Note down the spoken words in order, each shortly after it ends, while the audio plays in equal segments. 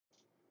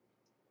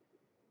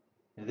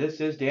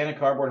This is Dan at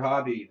Cardboard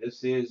Hobby.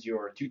 This is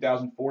your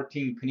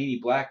 2014 Panini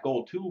Black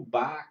Gold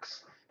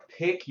 2-box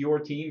Pick Your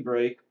Team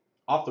break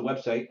off the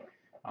website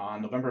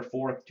on November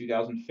 4th,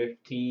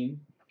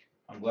 2015.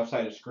 On the left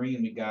side of the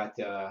screen, we got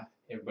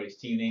everybody's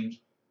team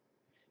names,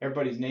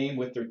 everybody's name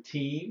with their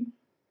team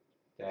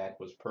that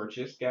was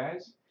purchased,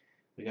 guys.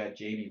 We got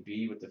Jamie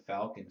B with the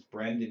Falcons,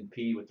 Brendan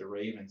P with the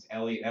Ravens,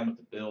 Elliot M with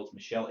the Bills,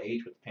 Michelle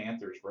H with the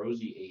Panthers,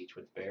 Rosie H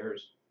with the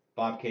Bears,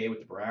 Bob K with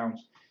the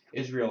Browns,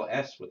 Israel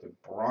S with the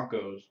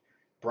Broncos,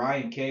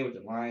 Brian K with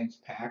the Lions,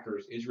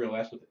 Packers, Israel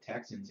S with the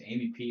Texans,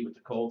 Amy P with the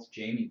Colts,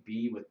 Jamie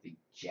B with the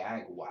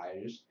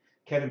Jaguars,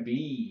 Kevin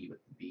B with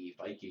the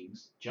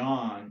Vikings,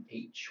 John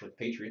H with the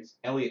Patriots,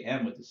 Elliot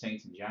M with the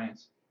Saints and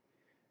Giants,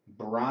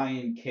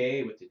 Brian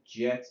K with the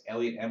Jets,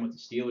 Elliot M with the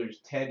Steelers,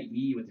 Ted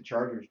E with the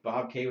Chargers,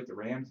 Bob K with the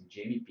Rams, and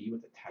Jamie B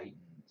with the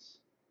Titans.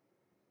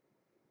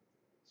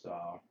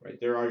 So right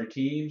there are your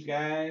teams,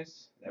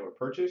 guys, that were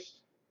purchased.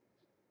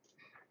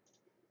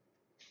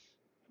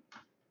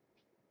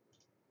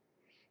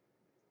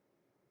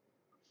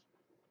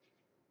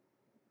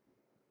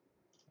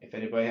 If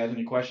anybody has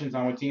any questions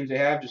on what teams they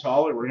have, just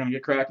holler. We're gonna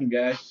get cracking,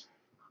 guys.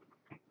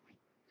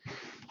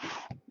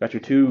 Got your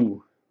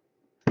 2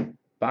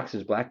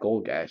 boxes black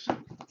gold, guys.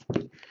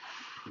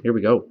 Here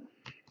we go.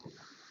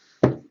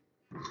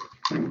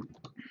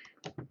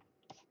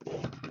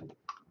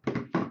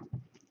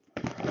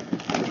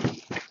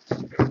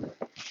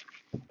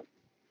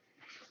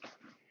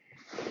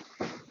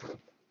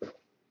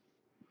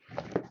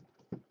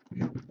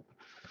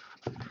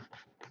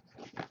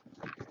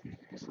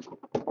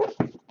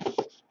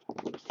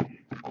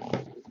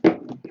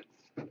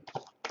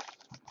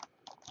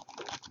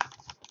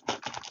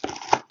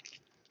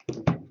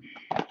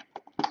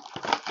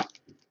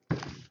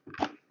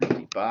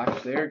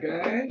 Box there,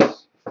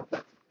 guys.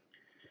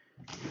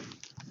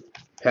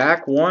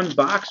 Pack 1,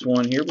 box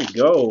 1. Here we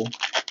go.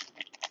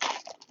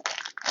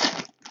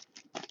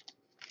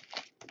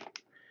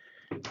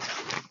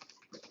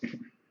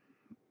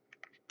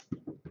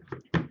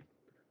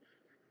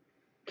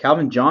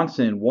 Calvin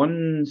Johnson,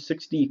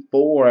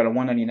 164 out of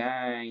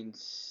 199.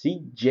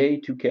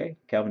 CJ2K,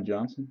 Calvin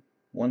Johnson,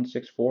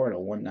 164 out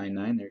of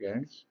 199 there,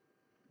 guys.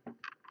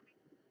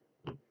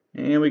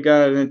 And we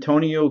got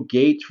Antonio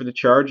Gates for the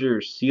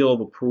Chargers, seal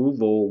of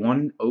approval,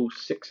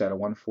 106 out of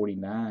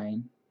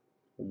 149.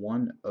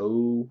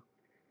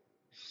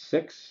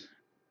 106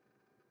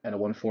 out of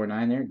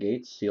 149 there,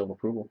 Gates, seal of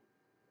approval.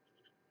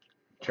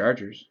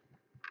 Chargers.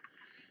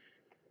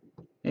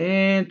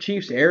 And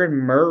Chiefs, Aaron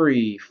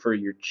Murray for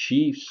your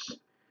Chiefs,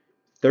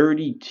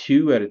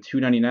 32 out of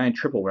 299,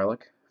 triple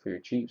relic for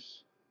your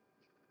Chiefs.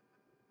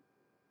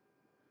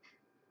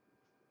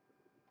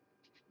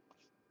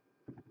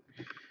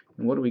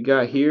 And what do we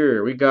got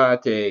here? We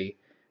got a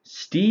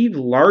Steve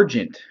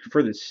Largent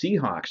for the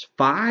Seahawks,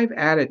 5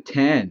 out of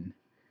 10.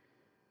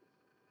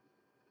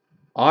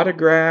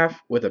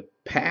 Autograph with a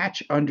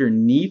patch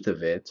underneath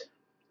of it,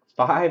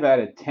 5 out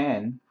of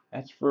 10.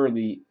 That's for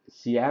the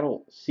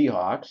Seattle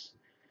Seahawks.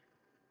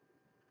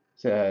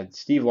 It's a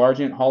Steve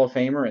Largent, Hall of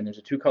Famer, and there's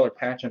a 2-color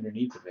patch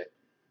underneath of it.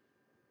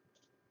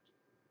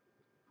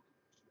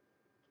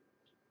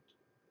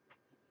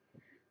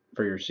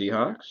 For your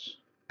Seahawks.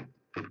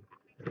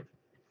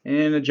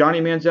 And the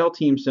Johnny Manziel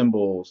team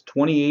symbols,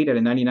 28 out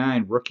of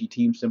 99. Rookie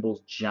team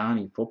symbols,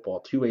 Johnny Football,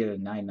 28 out of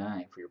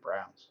 99 for your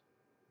Browns.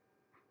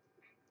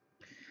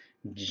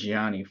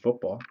 Johnny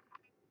Football.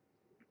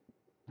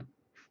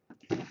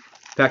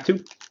 Pack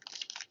 2.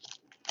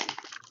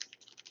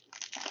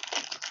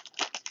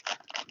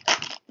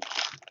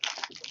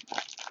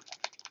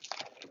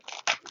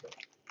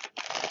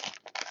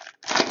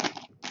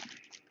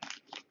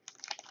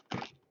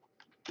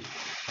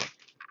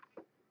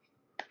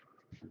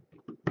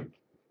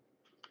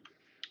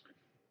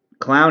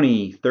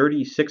 Clowney,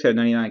 36 out of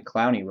 99.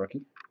 Clowney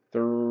rookie.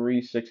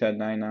 36 out of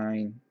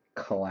 99.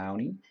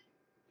 Clowney.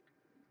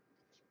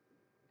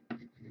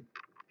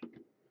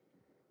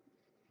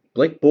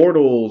 Blake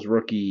Bortles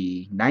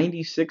rookie.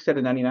 96 out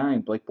of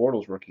 99. Blake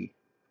Bortles rookie.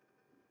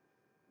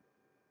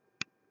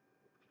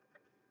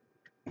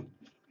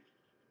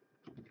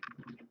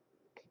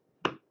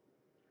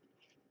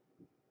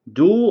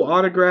 Dual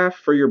autograph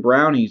for your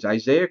Brownies.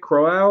 Isaiah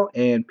Crowell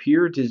and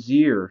Pierre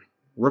Desir.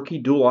 Rookie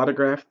dual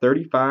autograph,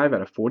 35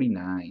 out of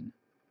 49.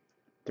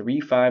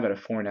 35 out of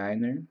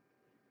 49 there.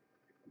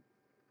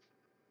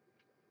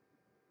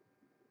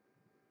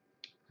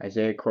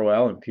 Isaiah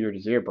Crowell and Pierre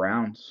Desir,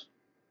 Browns.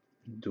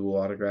 Dual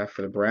autograph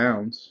for the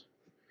Browns.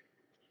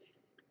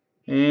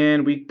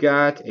 And we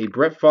got a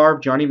Brett Favre,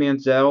 Johnny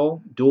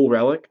Manziel, dual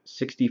relic,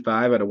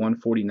 65 out of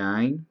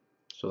 149.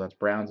 So that's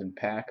Browns and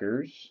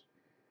Packers.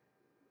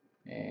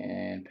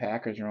 And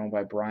Packers are owned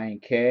by Brian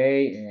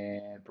K.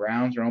 And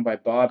Browns are owned by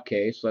Bob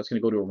K. So that's going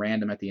to go to a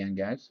random at the end,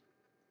 guys.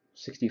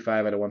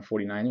 65 out of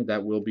 149.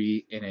 That will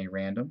be in a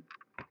random.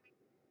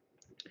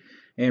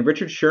 And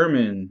Richard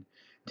Sherman,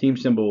 team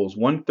symbols,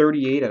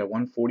 138 out of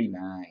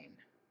 149.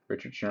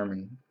 Richard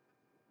Sherman,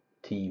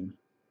 team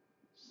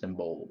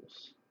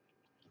symbols.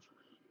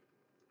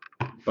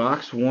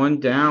 Box 1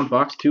 down.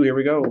 Box 2, here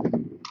we go.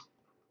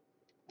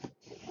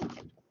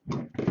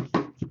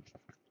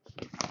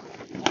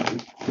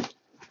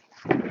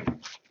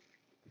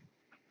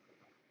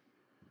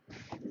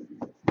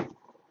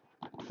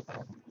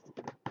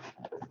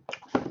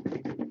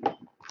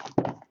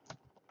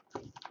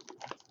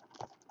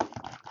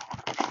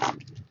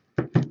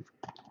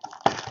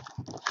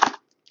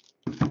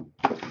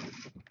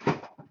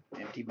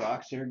 Empty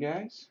box there,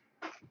 guys.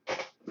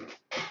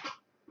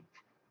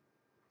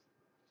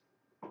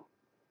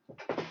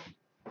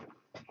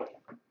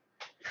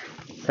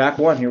 Pack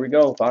 1, here we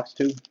go. Box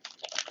 2.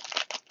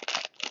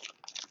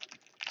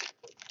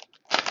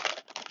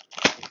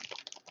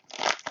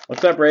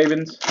 What's up,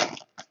 Ravens?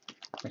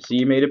 I see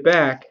you made it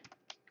back.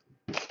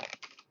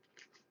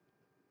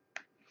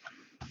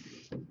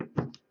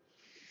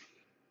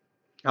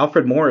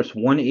 Alfred Morris,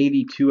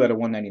 182 out of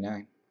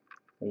 199.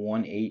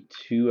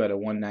 182 out of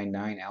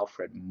 199,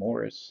 Alfred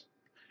Morris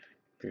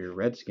for your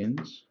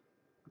Redskins.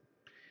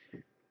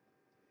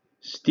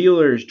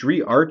 Steelers,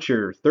 Dree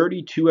Archer,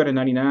 32 out of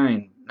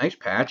 99. Nice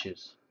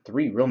patches.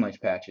 3 real nice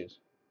patches.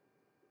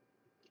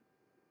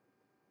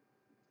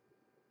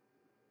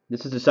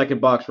 This is the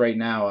second box right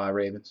now,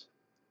 Ravens.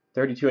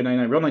 32 out of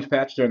 99. Real nice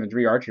patches there on the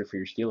Dree Archer for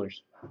your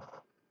Steelers.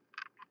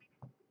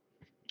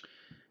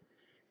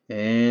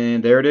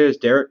 And there it is.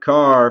 Derek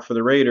Carr for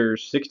the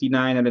Raiders,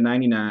 69 out of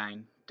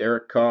 99.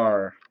 Derek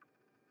Carr.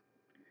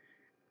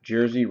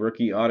 Jersey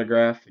rookie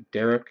autograph,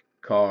 Derek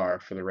Carr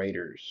for the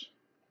Raiders.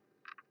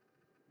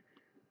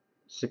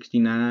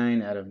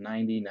 69 out of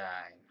 99.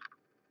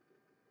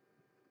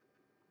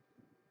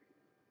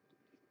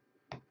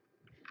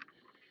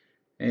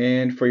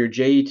 And for your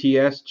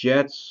JETS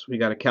Jets, we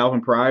got a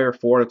Calvin Pryor,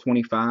 4 out of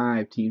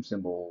 25 team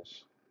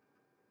symbols.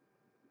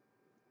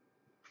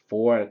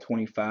 4 out of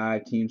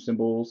 25 team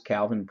symbols,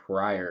 Calvin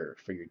Pryor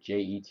for your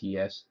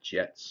JETS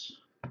Jets.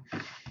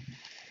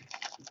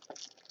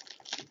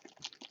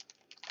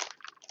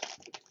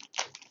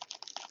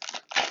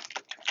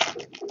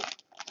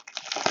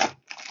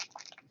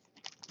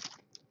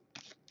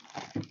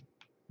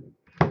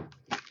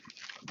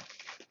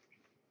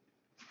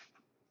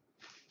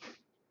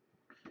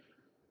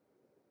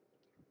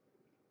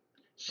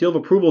 Seal of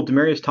approval,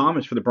 Demaryius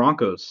Thomas for the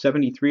Broncos,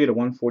 73 out of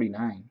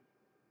 149.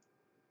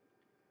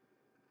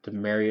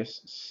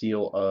 Demaryius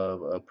seal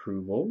of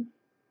approval.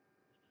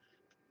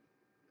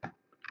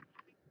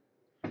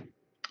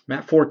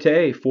 Matt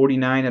Forte,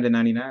 49 out of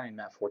 99.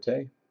 Matt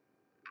Forte.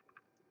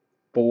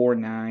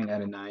 49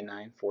 out of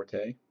 99,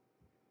 Forte.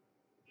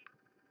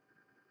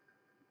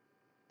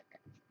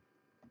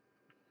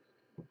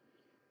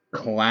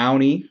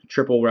 Clowney,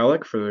 triple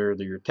relic for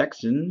your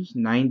Texans,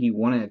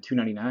 91 out of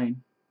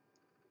 299.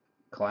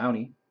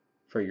 Clowney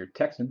for your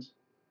Texans.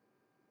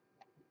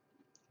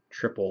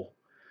 Triple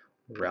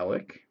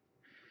relic.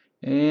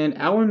 And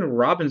Allen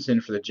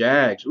Robinson for the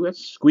Jags. Ooh,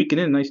 that's squeaking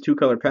in. Nice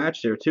 2-color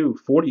patch there, too.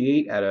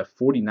 48 out of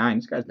 49.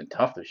 This guy's been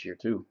tough this year,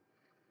 too.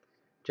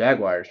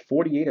 Jaguars,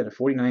 48 out of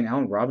 49.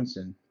 Allen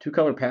Robinson.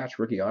 2-color patch,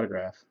 rookie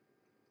autograph.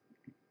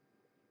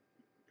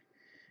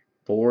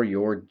 For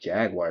your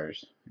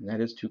Jaguars. And that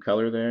is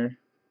 2-color there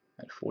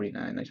at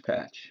 49. Nice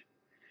patch.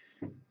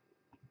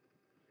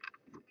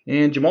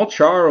 And Jamal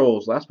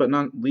Charles, last but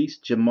not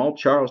least, Jamal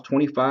Charles,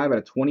 25 out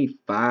of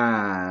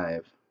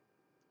 25.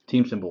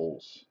 Team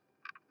symbols.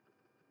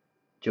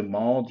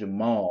 Jamal.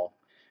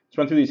 Let's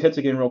run through these hits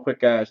again real quick,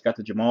 guys. Got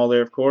the Jamal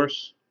there, of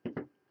course.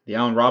 The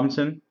Allen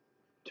Robinson,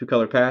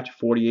 2-color patch,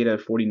 48 out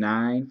of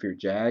 49 for your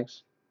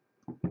Jags.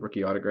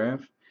 Rookie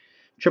autograph.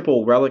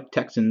 Triple relic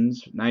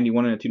Texans,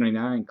 91 out of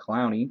 299.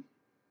 Clowney.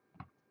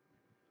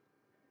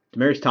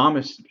 Demaryius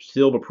Thomas,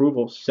 seal of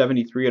approval,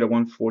 73 out of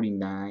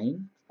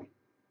 149.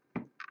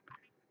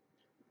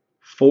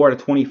 4 out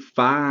of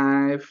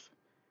 25.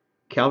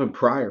 Calvin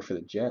Pryor for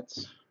the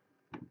Jets.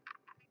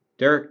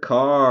 Derek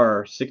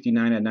Carr,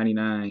 69 out of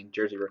 99.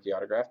 Jersey rookie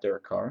autograph,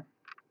 Derek Carr.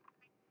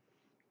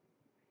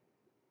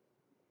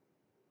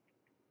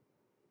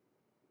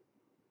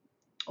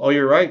 Oh,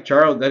 you're right,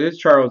 Charles. That is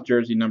Charles'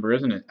 jersey number,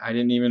 isn't it? I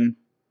didn't even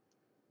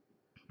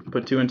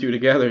put 2 and 2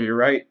 together. You're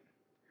right.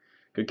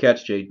 Good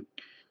catch,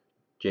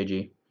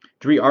 JG.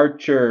 Dree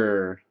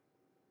Archer,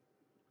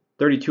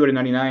 32 out of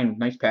 99.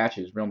 Nice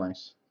patches. Real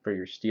nice for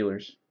your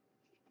Steelers.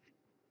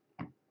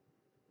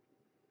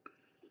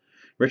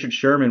 Richard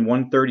Sherman,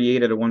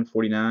 138 out of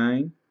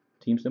 149.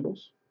 Team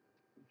symbols.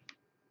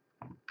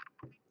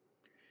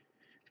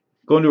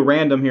 Going to a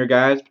random here,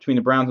 guys, between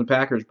the Browns and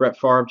Packers. Brett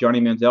Favre, Johnny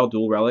Manziel,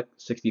 dual relic,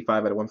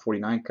 65 out of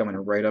 149, coming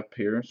right up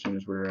here as soon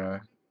as we're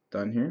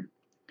done here.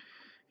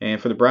 And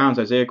for the Browns,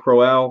 Isaiah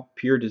Crowell,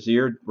 Pierre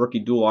Desir, rookie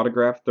dual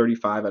autograph,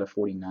 35 out of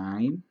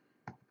 49.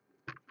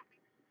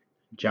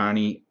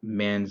 Johnny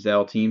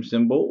Manziel team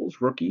symbols,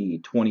 rookie,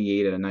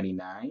 28 out of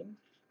 99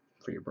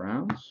 for your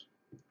Browns.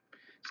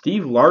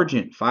 Steve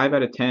Largent, 5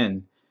 out of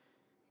 10.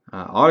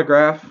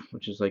 Autograph,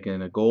 which is like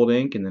in a gold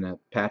ink, and then a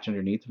patch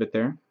underneath of it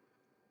there.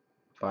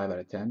 5 out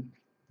of 10.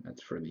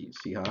 That's for the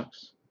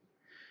Seahawks.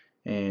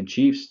 And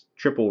Chiefs,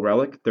 triple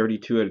relic,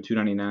 32 out of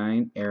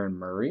 299, Aaron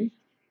Murray.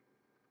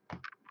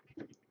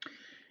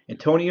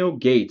 Antonio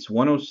Gates,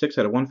 106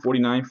 out of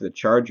 149 for the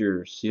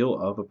Chargers. Seal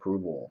of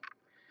approval.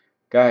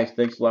 Guys,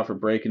 thanks a lot for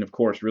breaking. Of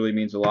course, really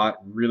means a lot.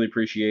 Really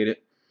appreciate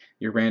it.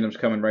 Your random's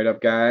coming right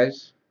up,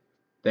 guys.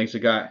 Thanks a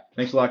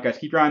lot, guys.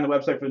 Keep your eye on the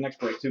website for the next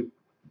break, too.